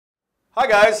Hi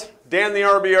guys, Dan the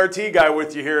RBRT guy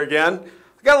with you here again.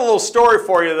 I got a little story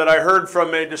for you that I heard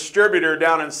from a distributor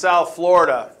down in South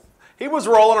Florida. He was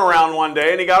rolling around one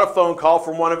day and he got a phone call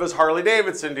from one of his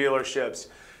Harley-Davidson dealerships.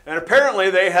 And apparently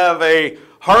they have a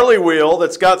Harley wheel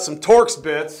that's got some Torx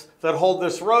bits that hold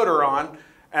this rotor on,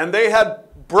 and they had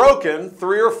broken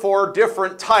 3 or 4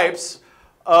 different types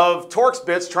of Torx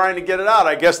bits trying to get it out.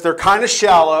 I guess they're kind of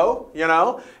shallow, you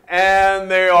know,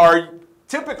 and they are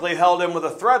typically held in with a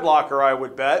thread locker, I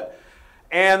would bet.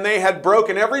 And they had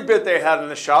broken every bit they had in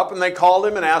the shop, and they called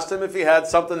him and asked him if he had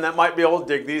something that might be able to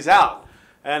dig these out.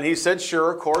 And he said,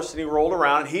 sure, of course, and he rolled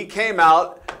around. He came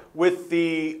out with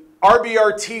the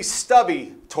RBRT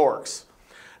Stubby Torx.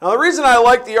 Now, the reason I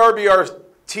like the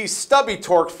RBRT Stubby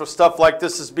Torx for stuff like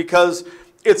this is because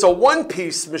it's a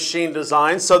one-piece machine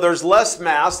design, so there's less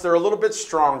mass, they're a little bit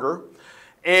stronger.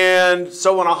 And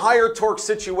so in a higher torque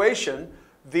situation,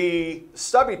 the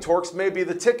Stubby Torx may be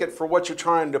the ticket for what you're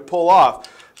trying to pull off.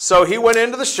 So he went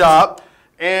into the shop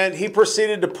and he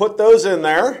proceeded to put those in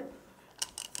there.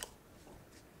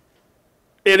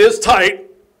 It is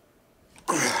tight.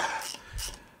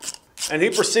 And he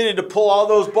proceeded to pull all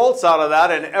those bolts out of that,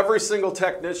 and every single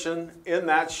technician in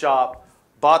that shop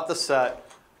bought the set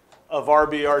of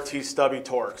RBRT Stubby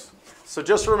Torx. So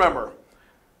just remember,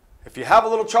 if you have a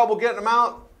little trouble getting them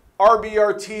out,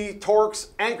 RBRT Torx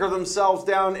anchor themselves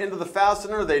down into the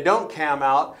fastener. They don't cam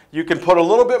out. You can put a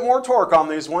little bit more torque on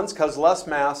these ones because less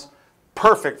mass.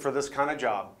 Perfect for this kind of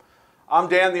job. I'm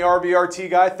Dan the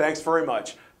RBRT guy. Thanks very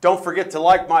much. Don't forget to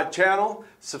like my channel,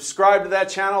 subscribe to that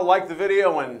channel, like the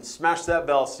video, and smash that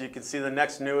bell so you can see the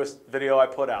next newest video I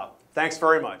put out. Thanks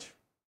very much.